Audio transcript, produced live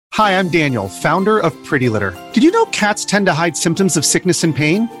Hi, I'm Daniel, founder of Pretty Litter. Did you know cats tend to hide symptoms of sickness and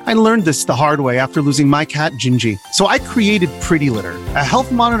pain? I learned this the hard way after losing my cat, Gingy. So I created Pretty Litter, a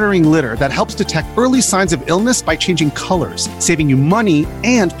health monitoring litter that helps detect early signs of illness by changing colors, saving you money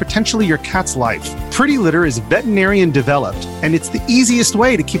and potentially your cat's life. Pretty Litter is veterinarian developed, and it's the easiest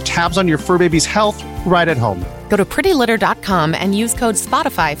way to keep tabs on your fur baby's health right at home. Go to prettylitter.com and use code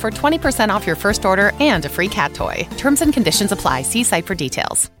SPOTIFY for 20% off your first order and a free cat toy. Terms and conditions apply. See site for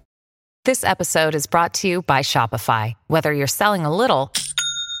details. This episode is brought to you by Shopify. Whether you're selling a little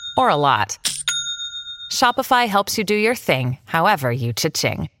or a lot, Shopify helps you do your thing, however you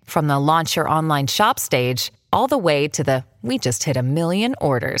cha-ching. From the launch your online shop stage, all the way to the we just hit 1 million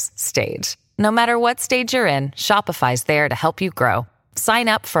orders stage. No matter what stage you're in, Shopify's there to help you grow. Sign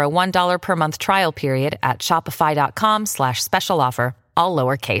up for a $1 per month trial period at shopify.com/special offer, all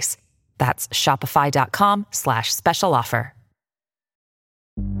lowercase. That's shopify.com/special offer.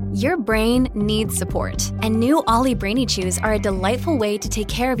 Your brain needs support, and new Ollie Brainy Chews are a delightful way to take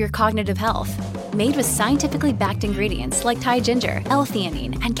care of your cognitive health. Made with scientifically backed ingredients like Thai ginger,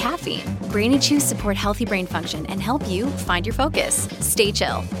 L-theanine, and caffeine, Brainy Chews support healthy brain function and help you find your focus, stay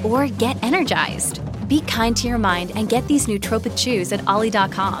chill, or get energized. Be kind to your mind and get these nootropic chews at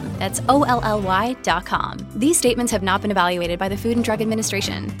ollie.com. That's OLLY.com. These statements have not been evaluated by the Food and Drug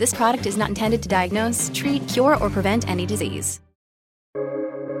Administration. This product is not intended to diagnose, treat, cure, or prevent any disease.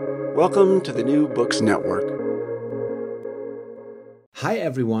 Welcome to the New Books Network. Hi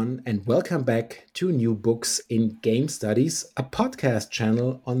everyone, and welcome back to New Books in Game Studies, a podcast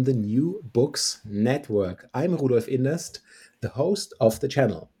channel on the New Books Network. I'm Rudolf Inderst, the host of the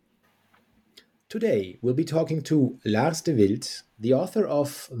channel. Today we'll be talking to Lars de Wildt, the author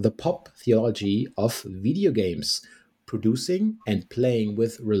of The Pop Theology of Videogames, Producing and Playing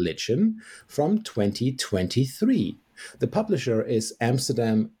with Religion from 2023. The publisher is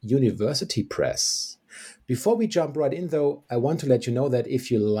Amsterdam University Press. Before we jump right in, though, I want to let you know that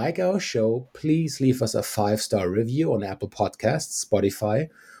if you like our show, please leave us a 5-star review on Apple Podcasts, Spotify,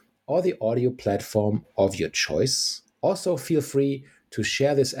 or the audio platform of your choice. Also, feel free to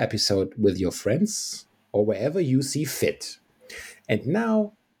share this episode with your friends or wherever you see fit. And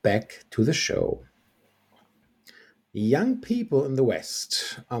now, back to the show. Young people in the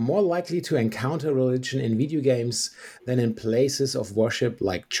West are more likely to encounter religion in video games than in places of worship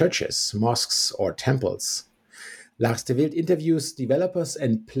like churches, mosques, or temples. Lars de Wildt interviews developers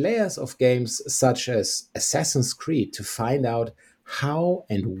and players of games such as Assassin's Creed to find out how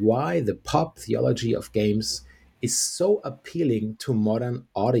and why the pop theology of games is so appealing to modern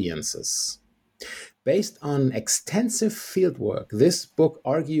audiences. Based on extensive fieldwork, this book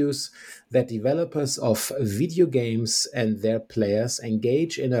argues that developers of video games and their players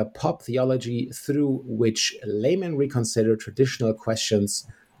engage in a pop theology through which laymen reconsider traditional questions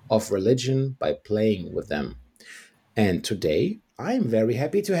of religion by playing with them. And today, I'm very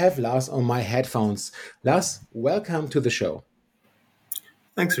happy to have Lars on my headphones. Lars, welcome to the show.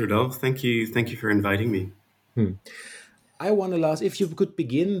 Thanks, Rudolf. Thank you for inviting me. I wonder, Lars, if you could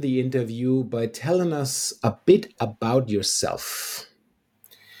begin the interview by telling us a bit about yourself.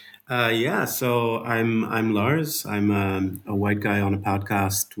 So I'm Lars. I'm a white guy on a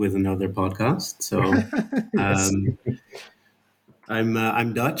podcast with another podcast. So Yes.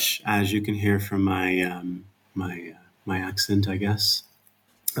 I'm Dutch, as you can hear from my my accent, I guess.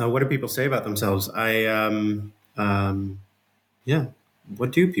 What do people say about themselves?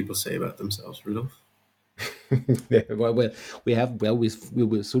 What do people say about themselves, Rudolf? Yeah, we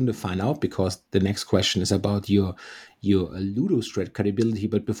will soon find out, because the next question is about your Ludostrat credibility.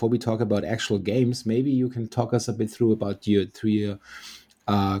 But before we talk about actual games, maybe you can talk us a bit through about your 3-year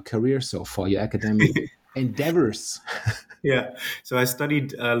career so far, your academic endeavors. Yeah, so I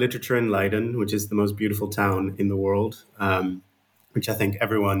studied literature in Leiden, which is the most beautiful town in the world, which I think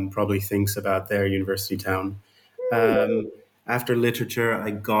everyone probably thinks about their university town. After literature,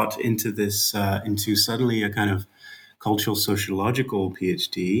 I got into into suddenly a kind of cultural sociological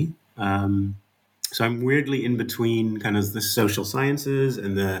PhD. So I'm weirdly in between kind of the social sciences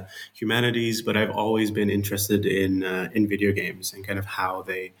and the humanities, but I've always been interested in video games and kind of how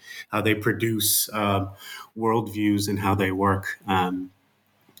they produce worldviews and how they work. I'm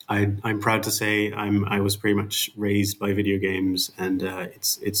proud to say I was pretty much raised by video games, and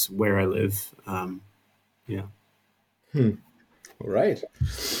it's where I live. Yeah. All right.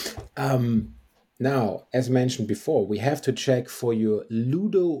 Now, as mentioned before, we have to check for your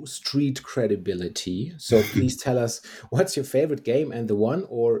Ludo Street credibility. So please tell us, what's your favorite game and the one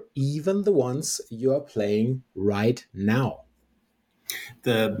or even the ones you are playing right now?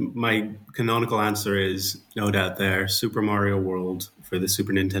 My canonical answer is no doubt there. Super Mario World for the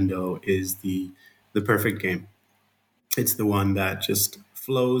Super Nintendo is the perfect game. It's the one that just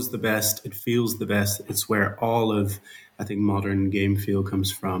flows the best. It feels the best. It's where all of, I think, modern game feel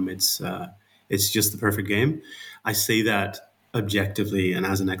comes from. It's just the perfect game. I say that objectively and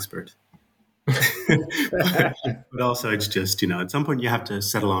as an expert. but also, it's just, at some point you have to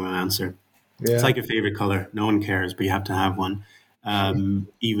settle on an answer. It's Yeah. like your favorite color. No one cares, but you have to have one,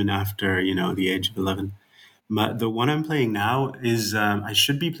 even after, the age of 11. The one I'm playing now is, I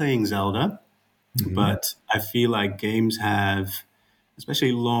should be playing Zelda, but I feel like games have,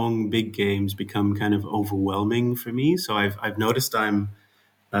 especially long, big games, become kind of overwhelming for me. So I've noticed I'm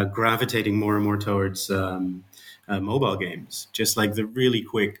gravitating more and more towards mobile games, just like the really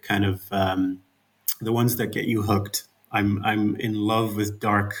quick kind of the ones that get you hooked. I'm in love with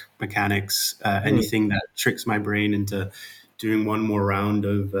dark mechanics. Anything that tricks my brain into doing one more round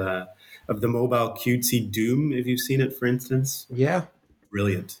of the mobile cutesy Doom, if you've seen it, for instance. Yeah.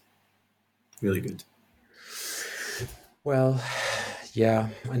 Brilliant, really good. Well, yeah,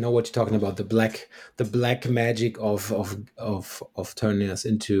 I know what you're talking about. The black magic of turning us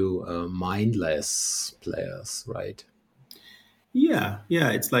into mindless players, right? Yeah,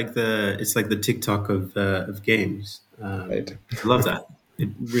 it's like the TikTok of games. Right. I love that. It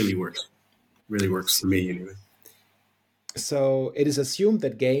really works. Really works for me anyway. So it is assumed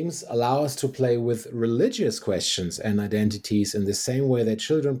that games allow us to play with religious questions and identities in the same way that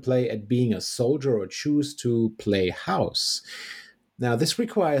children play at being a soldier or choose to play house. Now, this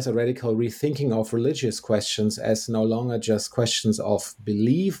requires a radical rethinking of religious questions as no longer just questions of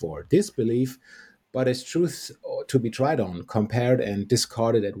belief or disbelief, but as truths to be tried on, compared, and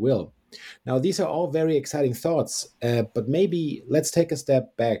discarded at will. Now, these are all very exciting thoughts, but maybe let's take a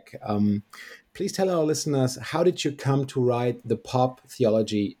step back. Please tell our listeners, how did you come to write the pop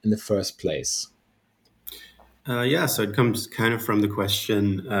theology in the first place? So it comes kind of from the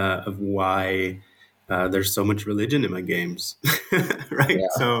question of why there's so much religion in my games, right? Yeah.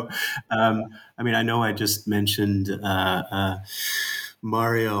 So, I know I just mentioned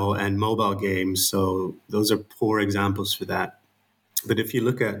Mario and mobile games, so those are poor examples for that. But if you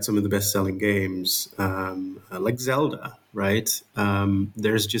look at some of the best-selling games, like Zelda, right?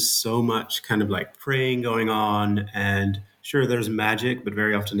 There's just so much kind of like praying going on, and sure, there's magic, but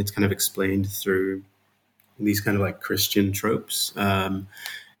very often it's kind of explained through these kind of like Christian tropes.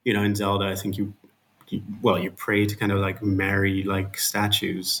 In Zelda, I think you pray to kind of like marry like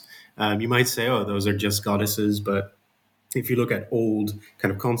statues. You might say, oh, those are just goddesses, but if you look at old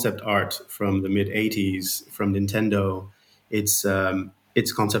kind of concept art from the mid 80s from Nintendo, it's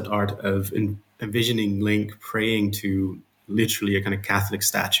concept art of envisioning Link praying to literally a kind of Catholic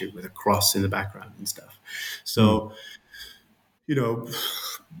statue with a cross in the background and stuff. So,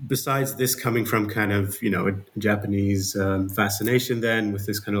 besides this coming from kind of, a Japanese fascination then with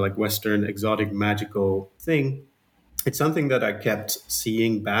this kind of like Western exotic magical thing, it's something that I kept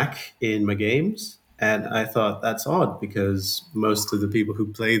seeing back in my games. And I thought that's odd because most of the people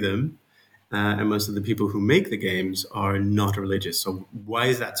who play them and most of the people who make the games are not religious. So why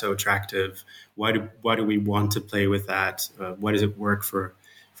is that so attractive? Why do we want to play with that? Why does it work for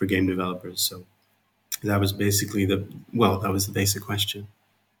game developers? So that was basically that was the basic question.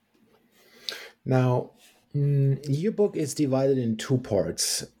 Now, your book is divided in two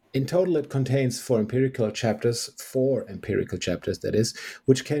parts. In total, it contains four empirical chapters, that is,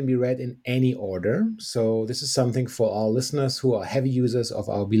 which can be read in any order. So this is something for all listeners who are heavy users of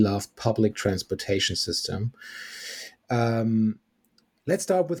our beloved public transportation system. Let's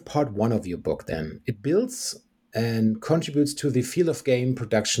start with part one of your book then. It builds and contributes to the field of game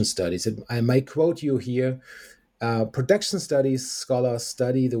production studies. I might quote you here. Production studies scholars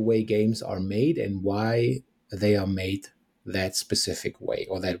study the way games are made and why they are made that specific way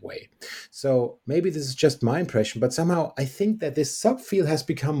or that way. So maybe this is just my impression, but somehow I think that this subfield has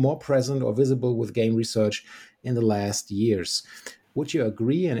become more present or visible with game research in the last years. Would you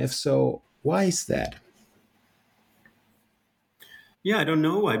agree? And if so, why is that? Yeah, I don't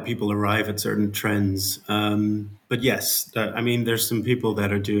know why people arrive at certain trends. But yes, there's some people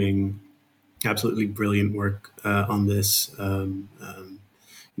that are doing absolutely brilliant work on this.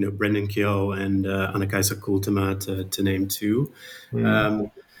 Brendan Keogh and Anna-Kaisa Kultema to name two.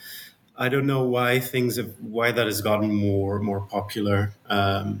 I don't know why that has gotten more popular.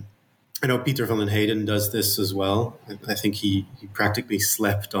 I know Peter van den Hayden does this as well. I think he practically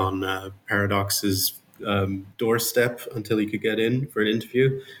slept on Paradox's doorstep until he could get in for an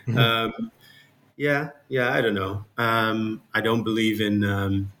interview. I don't know. I don't believe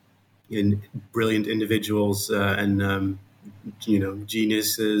in brilliant individuals and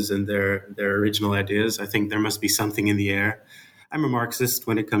geniuses and their original ideas. I think there must be something in the air. I'm a Marxist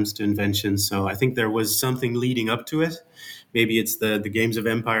when it comes to invention, so I think there was something leading up to it. Maybe it's the Games of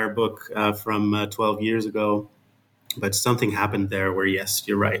Empire book from 12 years ago, but something happened there where, yes,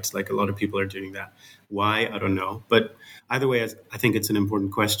 you're right. Like a lot of people are doing that. Why? I don't know. But either way, I think it's an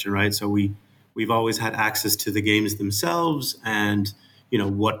important question, right? So we've always had access to the games themselves and,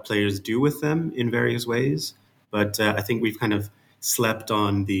 what players do with them in various ways. But I think we've kind of slept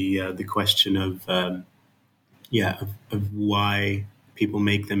on the question of, of why people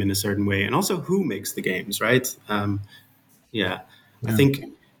make them in a certain way, and also who makes the games, right? I think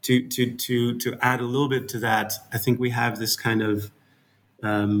to add a little bit to that, I think we have this kind of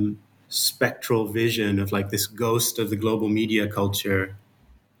spectral vision of like this ghost of the global media culture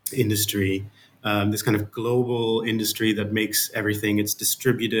industry, this kind of global industry that makes everything. It's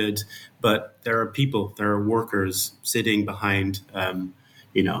distributed, but there are people, there are workers sitting behind,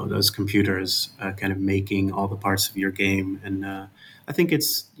 those computers, kind of making all the parts of your game. And I think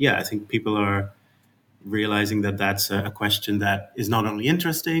I think people are realizing that that's a question that is not only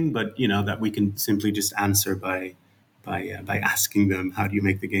interesting, but that we can simply just answer by asking them, how do you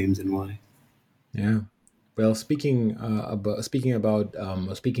make the games and why? Yeah. Well, speaking of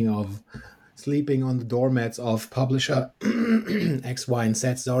sleeping on the doormats of publisher X, Y, and Z,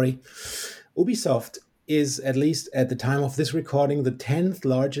 Ubisoft is, at least at the time of this recording, the 10th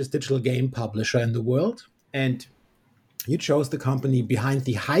largest digital game publisher in the world. And you chose the company behind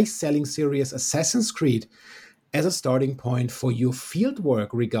the high-selling series Assassin's Creed as a starting point for your fieldwork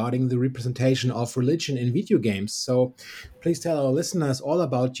regarding the representation of religion in video games. So please tell our listeners all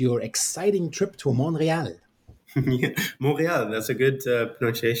about your exciting trip to Montreal. Yeah, Montreal, that's a good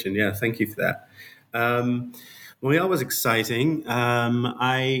pronunciation. Yeah, thank you for that. Montreal was exciting.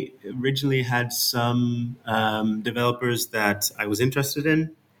 I originally had some developers that I was interested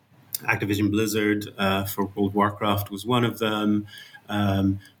in. Activision Blizzard for World of Warcraft was one of them.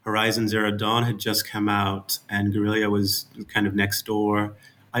 Horizon Zero Dawn had just come out, and Guerrilla was kind of next door.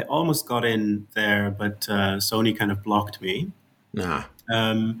 I almost got in there, but Sony kind of blocked me.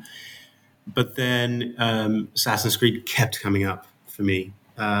 But then Assassin's Creed kept coming up for me.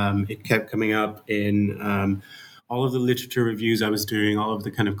 It kept coming up in all of the literature reviews I was doing, all of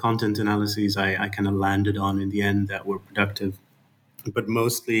the kind of content analyses I kind of landed on in the end that were productive. But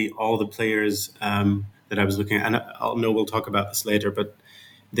mostly all the players that I was looking at, and I'll know we'll talk about this later, but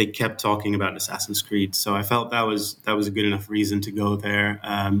they kept talking about Assassin's Creed. So I felt that was a good enough reason to go there.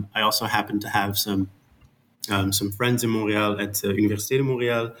 I also happened to have some friends in Montreal at Université de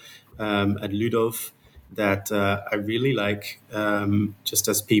Montréal, at Ludolf, that I really like, just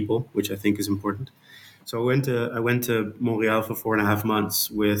as people, which I think is important. So I went to Montreal for 4.5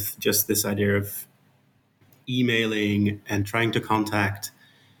 months with just this idea of emailing and trying to contact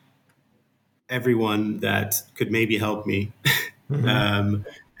everyone that could maybe help me. Mm-hmm.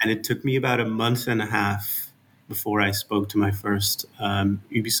 And it took me about 1.5 months before I spoke to my first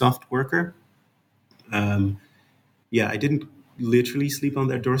Ubisoft worker. I didn't literally sleep on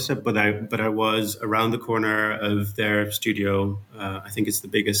their doorstep, but I was around the corner of their studio. I think it's the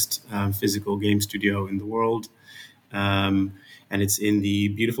biggest physical game studio in the world. And it's in the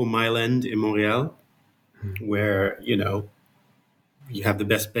beautiful Mile End in Montreal, where, you have the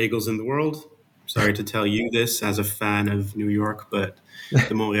best bagels in the world. Sorry to tell you this as a fan of New York, but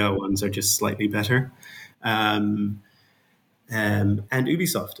the Montreal ones are just slightly better. And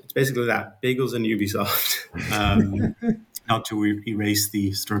Ubisoft, it's basically that, bagels and Ubisoft. Not to erase the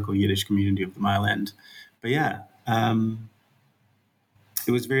historical Yiddish community of the Mile End. But it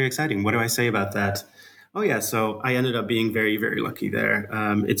was very exciting. What do I say about that? Oh yeah, so I ended up being very, very lucky there.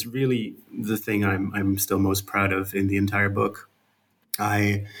 It's really the thing I'm still most proud of in the entire book.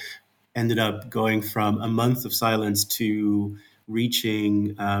 I ended up going from a month of silence to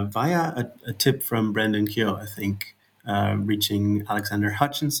reaching, via a tip from Brendan Keogh, I think, reaching Alexander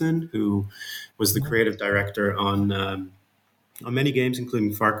Hutchinson, who was the creative director on many games,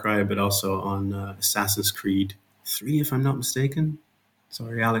 including Far Cry, but also on Assassin's Creed 3, if I'm not mistaken.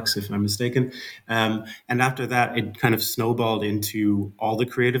 Sorry, Alex, if I'm mistaken. And after that, it kind of snowballed into all the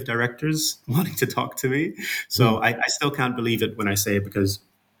creative directors wanting to talk to me. So I still can't believe it when I say it, because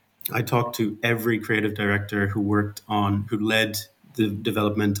I talked to every creative director who led the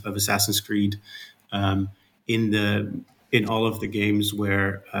development of Assassin's Creed in all of the games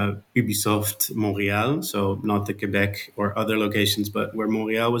where Ubisoft Montreal, so not the Quebec or other locations, but where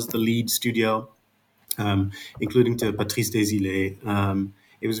Montreal was the lead studio, including to Patrice Desilets.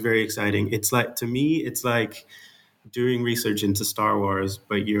 It was very exciting. To me, it's like doing research into Star Wars,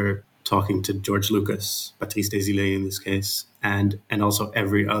 but you're talking to George Lucas, Patrice Desilets in this case, and also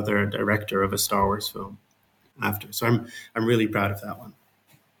every other director of a Star Wars film after. So I'm really proud of that one.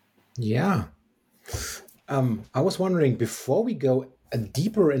 Yeah. I was wondering, before we go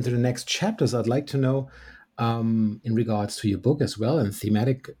deeper into the next chapters, I'd like to know, in regards to your book as well and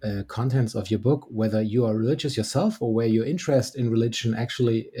thematic contents of your book, whether you are religious yourself or where your interest in religion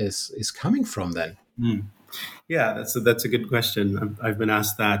actually is coming from then. Yeah, that's a good question. I've been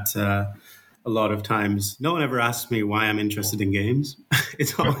asked that a lot of times. No one ever asks me why I'm interested in games.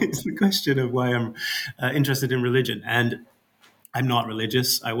 It's always the question of why I'm interested in religion. And I'm not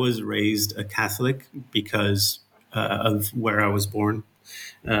religious. I was raised a Catholic because of where I was born.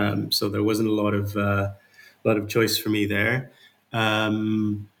 So there wasn't a lot of choice for me there.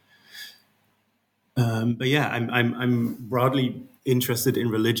 But yeah, I'm broadly interested in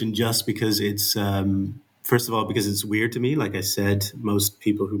religion just because it's first of all because it's weird to me. Like I said, most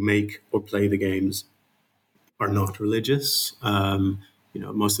people who make or play the games are not religious.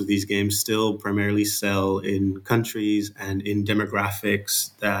 Most of these games still primarily sell in countries and in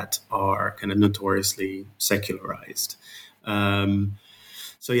demographics that are kind of notoriously secularized.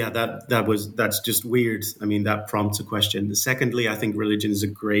 So yeah, that's just weird. I mean, that prompts a question. Secondly, I think religion is a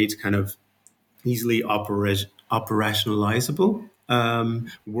great kind of easily operationalizable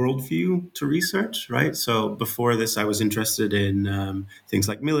worldview to research, right? So before this, I was interested in things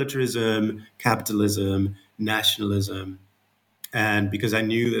like militarism, capitalism, nationalism. And because I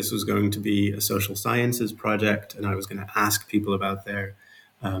knew this was going to be a social sciences project and I was going to ask people about their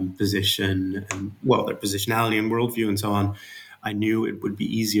position and, well, their positionality and worldview and so on, I knew it would be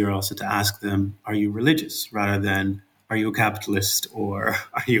easier also to ask them, are you religious, rather than, are you a capitalist or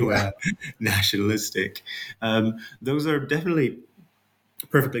are you nationalistic? Those are definitely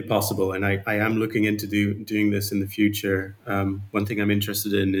perfectly possible. And I am looking into doing this in the future. One thing I'm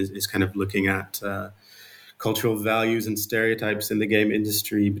interested in is kind of looking at cultural values and stereotypes in the game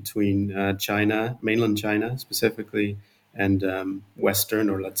industry between China, mainland China specifically, and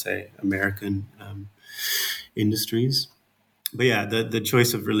Western, or let's say American industries. But yeah, the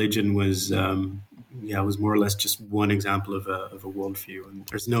choice of religion was was more or less just one example of a worldview, and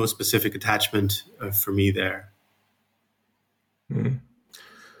there's no specific attachment for me there.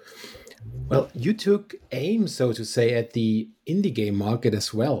 Well, you took aim, so to say, at the indie game market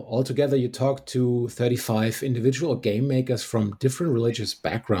as well. Altogether, you talked to 35 individual game makers from different religious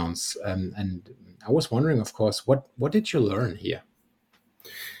backgrounds, and I was wondering, of course, what did you learn here?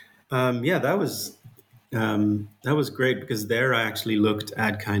 That was great, because there I actually looked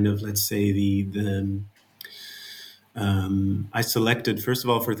at kind of, let's say, I selected, first of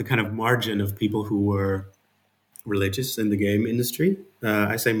all, for the kind of margin of people who were religious in the game industry.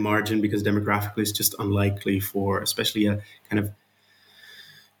 I say margin because demographically it's just unlikely for, especially a kind of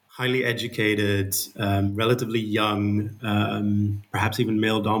highly educated, relatively young, perhaps even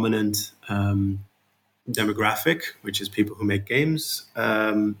male dominant demographic, which is people who make games,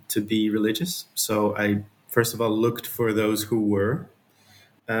 to be religious. So I, first of all, looked for those who were,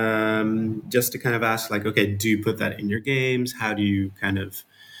 just to kind of ask, like, okay, do you put that in your games? How do you kind of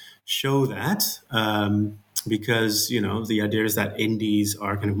show that? Because, the idea is that indies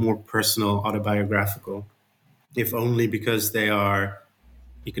are kind of more personal, autobiographical, if only because they are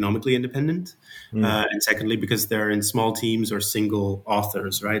economically independent. And secondly, because they're in small teams or single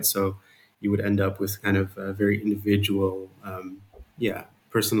authors, right? So you would end up with kind of very individual,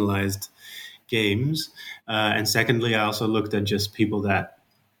 personalized games. And secondly, I also looked at just people that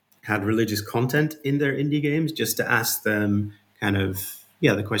had religious content in their indie games, just to ask them kind of,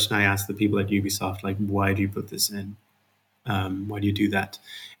 the question I asked the people at Ubisoft, like, why do you put this in? Why do you do that?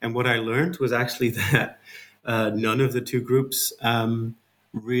 And what I learned was actually that none of the two groups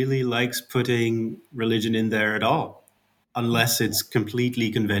really likes putting religion in there at all, unless it's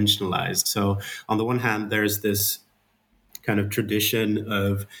completely conventionalized. So on the one hand, there's this kind of tradition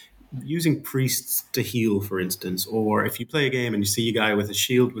of using priests to heal, for instance, or if you play a game and you see a guy with a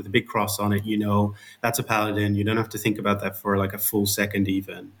shield with a big cross on it, that's a paladin. You don't have to think about that for like a full second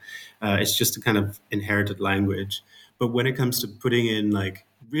even. It's just a kind of inherited language. But when it comes to putting in like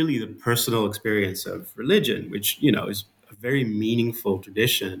really the personal experience of religion, which, is a very meaningful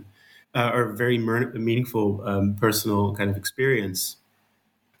tradition, or very meaningful personal kind of experience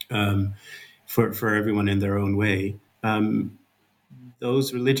for everyone in their own way,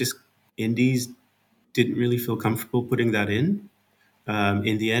 those religious indies didn't really feel comfortable putting that in.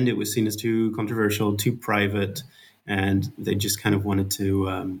 In the end, it was seen as too controversial, too private, and they just kind of wanted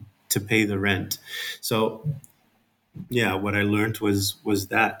to pay the rent. So, what I learned was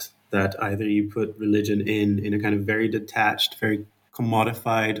that either you put religion in a kind of very detached, very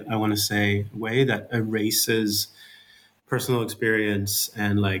commodified, I want to say, way that erases personal experience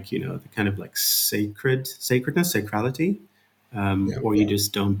and the kind of like sacredness, sacrality, or you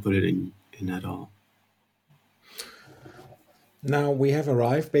just don't put it in at all. Now we have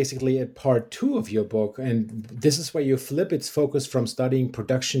arrived basically at part 2 of your book, and this is where you flip its focus from studying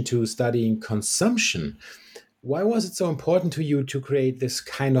production to studying consumption. Why was it so important to you to create this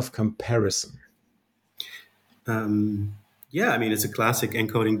kind of comparison? Yeah, I mean, it's a classic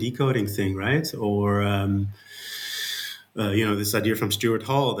encoding decoding thing, right? Or this idea from Stuart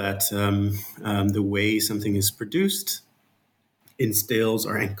Hall that the way something is produced instills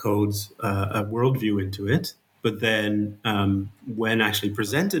or encodes a worldview into it. But then when actually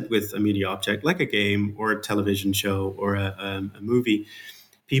presented with a media object like a game or a television show or a movie,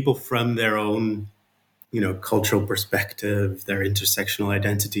 people from their own, cultural perspective, their intersectional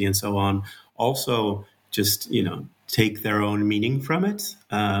identity and so on, also just, take their own meaning from it,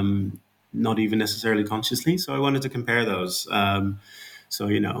 not even necessarily consciously. So I wanted to compare those. How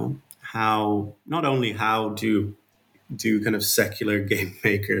do kind of secular game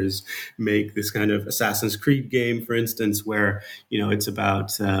makers make this kind of Assassin's Creed game, for instance, where, it's about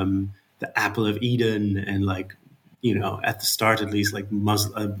the apple of Eden and at the start, at least,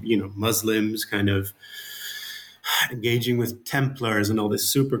 Muslims kind of engaging with Templars and all this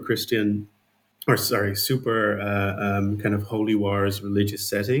super Christian, kind of holy wars religious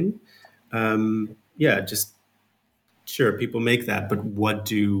setting. Sure, people make that, but what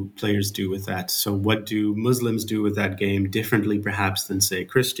do players do with that? So what do Muslims do with that game differently, perhaps, than, say,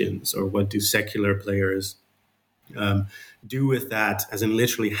 Christians? Or what do secular players do with that? As in,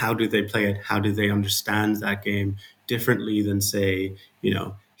 literally, how do they play it? How do they understand that game differently than, say,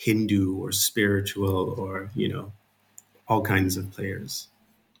 Hindu or spiritual or, all kinds of players?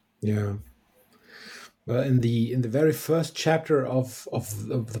 Yeah. Well, in the very first chapter of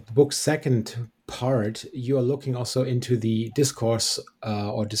the book's second part, you are looking also into the discourse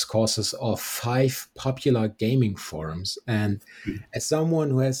or discourses of 5 popular gaming forums. And as someone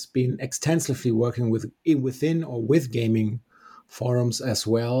who has been extensively working within or with gaming forums as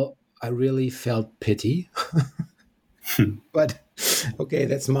well, I really felt pity. But okay,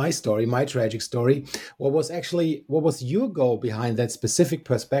 that's my story, my tragic story. What was your goal behind that specific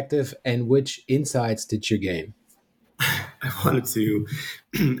perspective, and which insights did you gain? I wanted to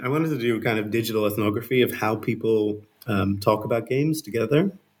do kind of digital ethnography of how people talk about games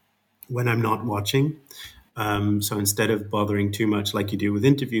together when I'm not watching. So instead of bothering too much, like you do with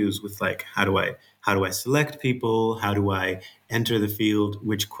interviews, with like how do I select people, how do I enter the field,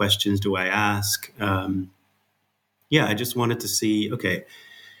 which questions do I ask? I just wanted to see, okay,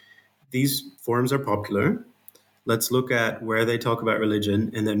 these forums are popular. Let's look at where they talk about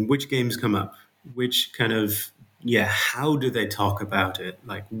religion, and then which games come up, which kind of, how do they talk about it?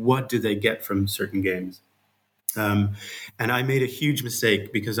 Like, what do they get from certain games? And I made a huge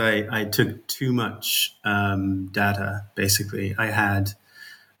mistake because I took too much data, basically. I had,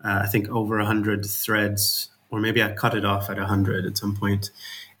 I think, over 100 threads, or maybe I cut it off at 100 at some point.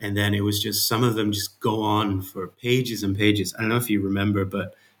 And then it was just, some of them just go on for pages and pages. I don't know if you remember,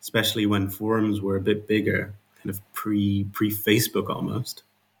 but especially when forums were a bit bigger, kind of pre-Facebook almost.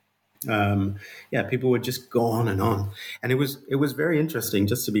 People would just go on. And it was very interesting,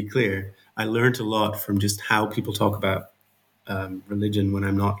 just to be clear. I learned a lot from just how people talk about religion when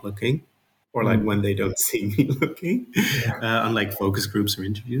I'm not looking, or like when they don't see me looking, unlike focus groups or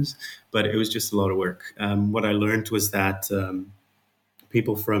interviews. But it was just a lot of work. What I learned was that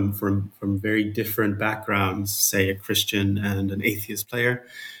people from very different backgrounds, say a Christian and an atheist player,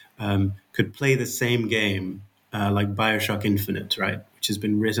 could play the same game, like BioShock Infinite, right? Which has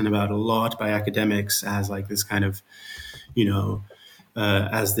been written about a lot by academics as like this kind of,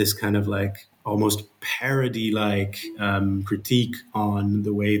 as this kind of like almost parody-like critique on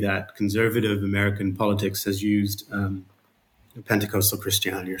the way that conservative American politics has used Pentecostal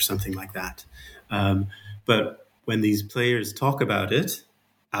Christianity or something like that. But when these players talk about it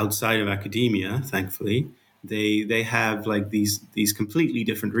outside of academia, thankfully, they have like these completely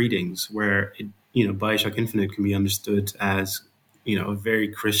different readings where BioShock Infinite can be understood as a very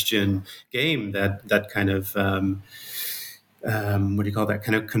Christian game that kind of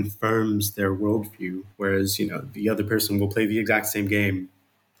kind of confirms their worldview, whereas the other person will play the exact same game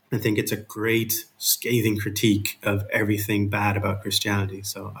and think it's a great scathing critique of everything bad about Christianity.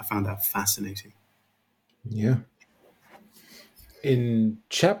 So I found that fascinating. Yeah. In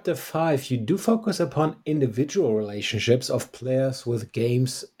chapter 5, you do focus upon individual relationships of players with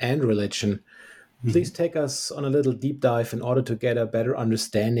games and religion. Please take us on a little deep dive in order to get a better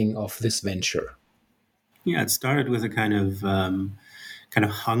understanding of this venture. Yeah, it started with a kind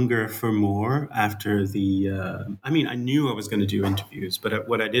of hunger for more after the. I mean, I knew I was going to do interviews, but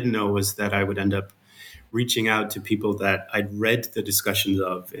what I didn't know was that I would end up reaching out to people that I'd read the discussions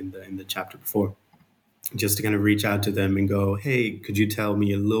of in the chapter before, just to kind of reach out to them and go, "Hey, could you tell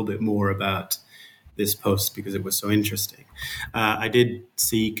me a little bit more about this post because it was so interesting?" I did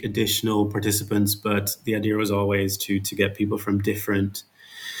seek additional participants, but the idea was always to get people from different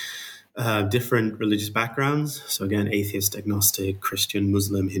religious backgrounds. So again, atheist, agnostic, Christian,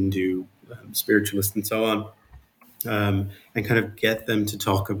 Muslim, Hindu, spiritualist, and so on, and kind of get them to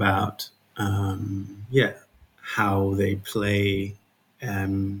talk about, how they play,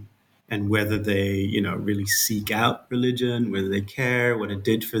 and whether they, really seek out religion, whether they care, what it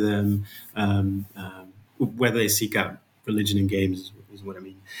did for them, whether they seek out religion in games is what I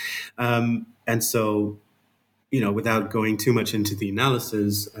mean. And so, without going too much into the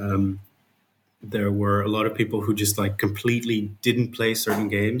analysis, there were a lot of people who just like completely didn't play certain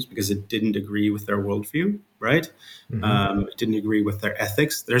games because it didn't agree with their worldview, right? It didn't agree with their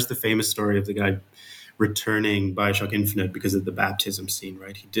ethics. There's the famous story of the guy returning Bioshock Infinite because of the baptism scene,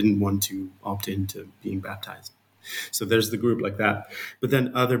 right? He didn't want to opt into being baptized. So there's the group like that. But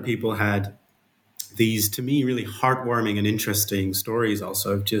then other people had these, to me, really heartwarming and interesting stories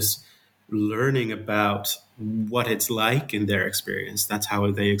also of just learning about what it's like in their experience. That's how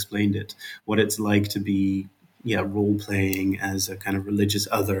they explained it. What it's like to be, role playing as a kind of religious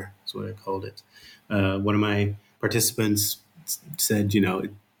other, is what I called it. One of my participants said,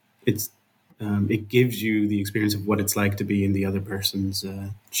 it gives you the experience of what it's like to be in the other person's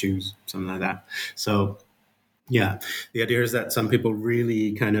shoes, something like that. So, yeah, the idea is that some people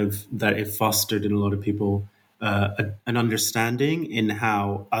really that it fostered in a lot of people an understanding in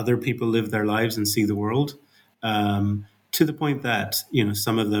how other people live their lives and see the world, to the point that,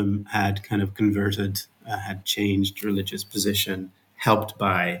 some of them had kind of converted, had changed religious position, helped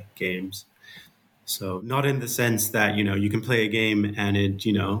by games. So not in the sense that, you can play a game and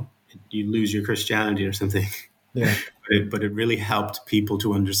you lose your Christianity or something. Yeah. but it really helped people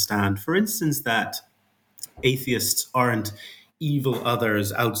to understand, for instance, that atheists aren't evil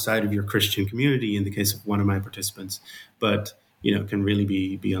others outside of your Christian community, in the case of one of my participants, but can really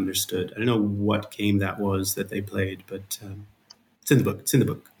be understood. I don't know what game that was that they played, but it's in the book. It's in the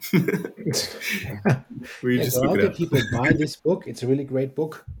book. So how can people buy this book? It's a really great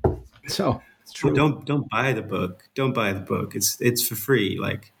book. So it's true. Don't buy the book. Don't buy the book. It's for free.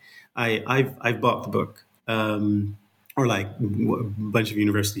 Like I've bought the book. Or like a bunch of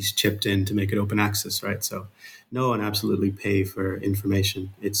universities chipped in to make it open access, right? So no one absolutely pay for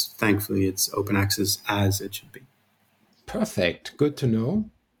information. Thankfully it's open access as it should be. Perfect. Good to know.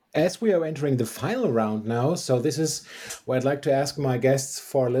 As we are entering the final round now, so this is where I'd like to ask my guests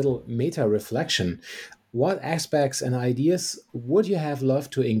for a little meta reflection. What aspects and ideas would you have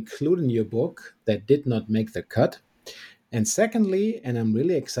loved to include in your book that did not make the cut? And secondly, and I'm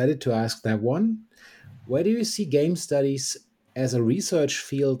really excited to ask that one, where do you see game studies as a research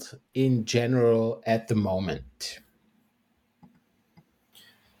field in general at the moment?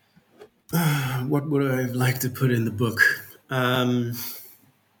 What would I like to put in the book? I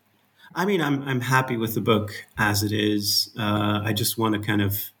mean, I'm happy with the book as it is. I just want to kind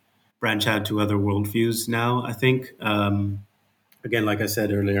of branch out to other worldviews now, I think. Again, like I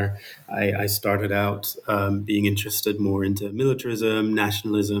said earlier, I started out being interested more into militarism,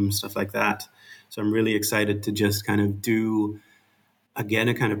 nationalism, stuff like that. So I'm really excited to just kind of do, again,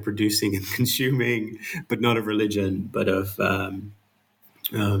 a kind of producing and consuming, but not of religion, but of,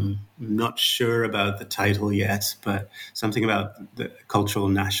 I'm not sure about the title yet, but something about the cultural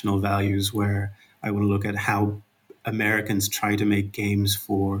national values, where I want to look at how Americans try to make games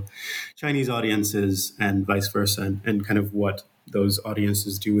for Chinese audiences and vice versa, and kind of what those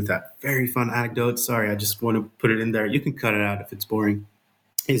audiences do with that. Very fun anecdote. Sorry, I just want to put it in there. You can cut it out if it's boring.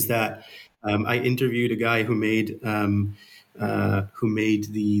 Is that I interviewed a guy who made the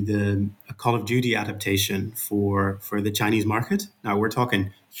Call of Duty adaptation for the Chinese market. Now we're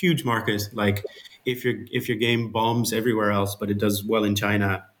talking huge market. Like if your game bombs everywhere else, but it does well in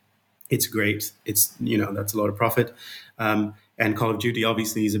China, it's great. It's that's a lot of profit. And Call of Duty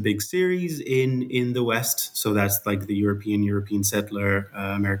obviously is a big series in the West, so that's like the European settler,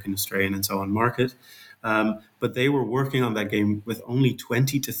 American, Australian, and so on market. But they were working on that game with only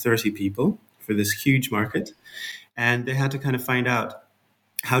 20 to 30 people for this huge market. And they had to kind of find out,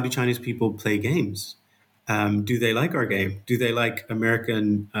 how do Chinese people play games? Do they like our game? Do they like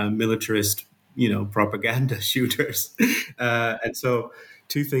American militarist, propaganda shooters? And so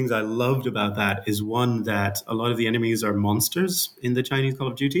two things I loved about that is, one, that a lot of the enemies are monsters in the Chinese Call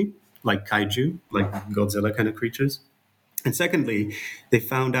of Duty. like kaiju, like Godzilla kind of creatures. And secondly, they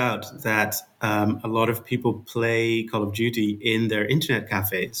found out that a lot of people play Call of Duty in their internet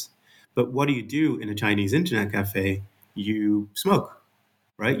cafes. But what do you do in a Chinese internet cafe? You smoke,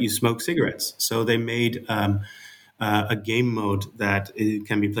 right? You smoke cigarettes. So they made a game mode that it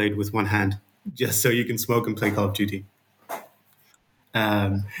can be played with one hand, just so you can smoke and play Call of Duty.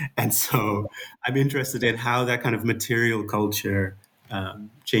 And so I'm interested in how that kind of material culture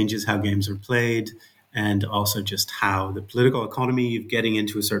changes how games are played, and also just how the political economy of getting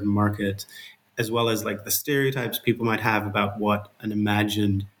into a certain market, as well as like the stereotypes people might have about what an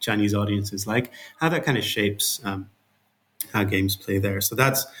imagined Chinese audience is like, how that kind of shapes how games play there. So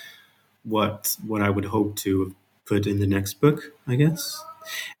that's what I would hope to put in the next book, I guess.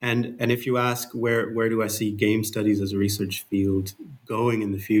 And if you ask where do I see game studies as a research field going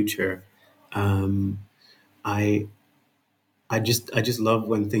in the future, I just love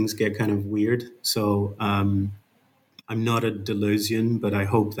when things get kind of weird. So I'm not a Deleuzian, but I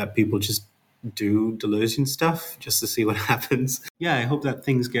hope that people just do Deleuzian stuff just to see what happens. Yeah, I hope that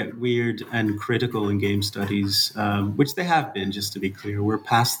things get weird and critical in game studies, which they have been, just to be clear. We're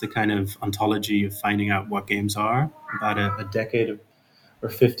past the kind of ontology of finding out what games are, about a decade or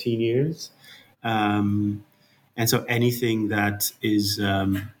 15 years. And so anything that is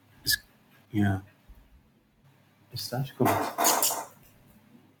yeah. Is that cool?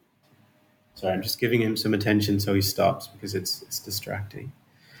 Sorry, I'm just giving him some attention so he stops because it's distracting.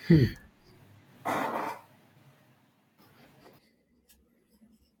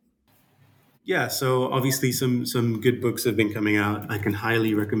 Yeah, so obviously some good books have been coming out. I can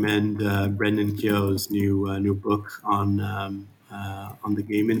highly recommend Brendan Keogh's new book on the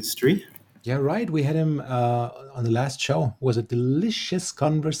game industry. Yeah, right. We had him on the last show. It was a delicious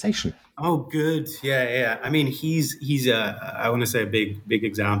conversation. Oh, good. Yeah. I mean, he's I want to say a big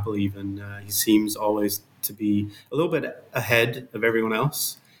example. Even he seems always to be a little bit ahead of everyone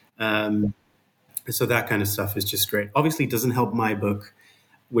else. So that kind of stuff is just great. Obviously, it doesn't help my book,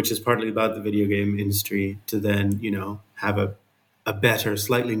 which is partly about the video game industry, to then have a better,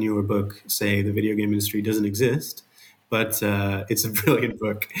 slightly newer book say the video game industry doesn't exist. But it's a brilliant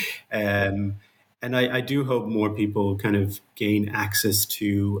book. And I do hope more people kind of gain access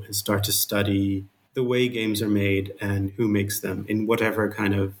to and start to study the way games are made and who makes them in whatever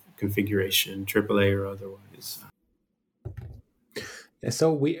kind of configuration, AAA or otherwise.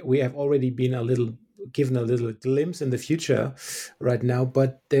 So we have already been given a little glimpse in the future right now,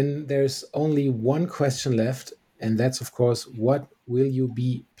 but then there's only one question left, and that's, of course, what will you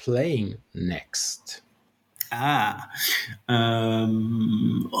be playing next? Oh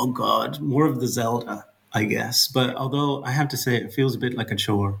God, more of the Zelda, I guess. But although I have to say it feels a bit like a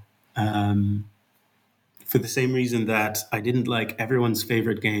chore, for the same reason that I didn't like everyone's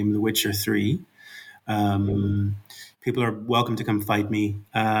favorite game, The Witcher 3. People are welcome to come fight me.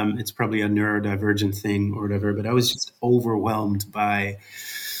 It's probably a neurodivergent thing or whatever, but I was just overwhelmed by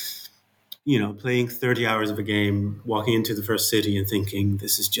playing 30 hours of a game, walking into the first city and thinking,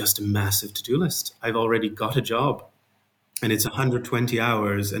 this is just a massive to-do list. I've already got a job and it's 120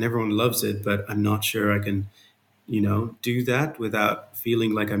 hours and everyone loves it, but I'm not sure I can, do that without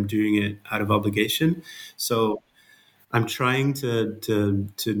feeling like I'm doing it out of obligation. So I'm trying to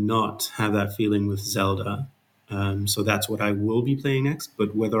not have that feeling with Zelda. So that's what I will be playing next,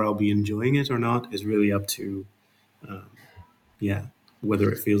 but whether I'll be enjoying it or not is really up to,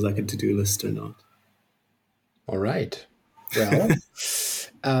 whether it feels like a to-do list or not. All right. Well,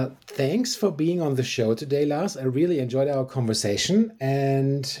 thanks for being on the show today, Lars. I really enjoyed our conversation,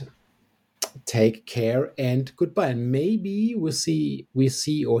 and take care and goodbye. And maybe we see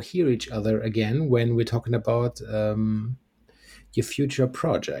or hear each other again when we're talking about your future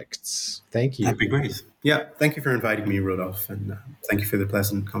projects. Thank you. That'd be great. Yeah. Thank you for inviting me, Rudolph, and thank you for the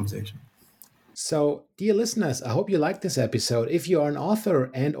pleasant conversation. So, dear listeners, I hope you liked this episode. If you are an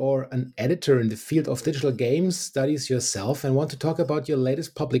author and or an editor in the field of digital games studies yourself and want to talk about your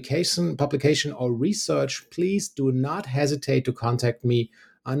latest publication or research, please do not hesitate to contact me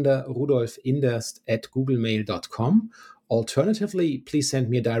under rudolfinderst@googlemail.com. Alternatively, please send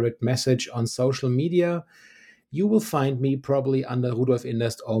me a direct message on social media. You will find me probably under Rudolf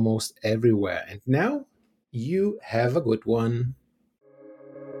Inderst almost everywhere. And now, you have a good one.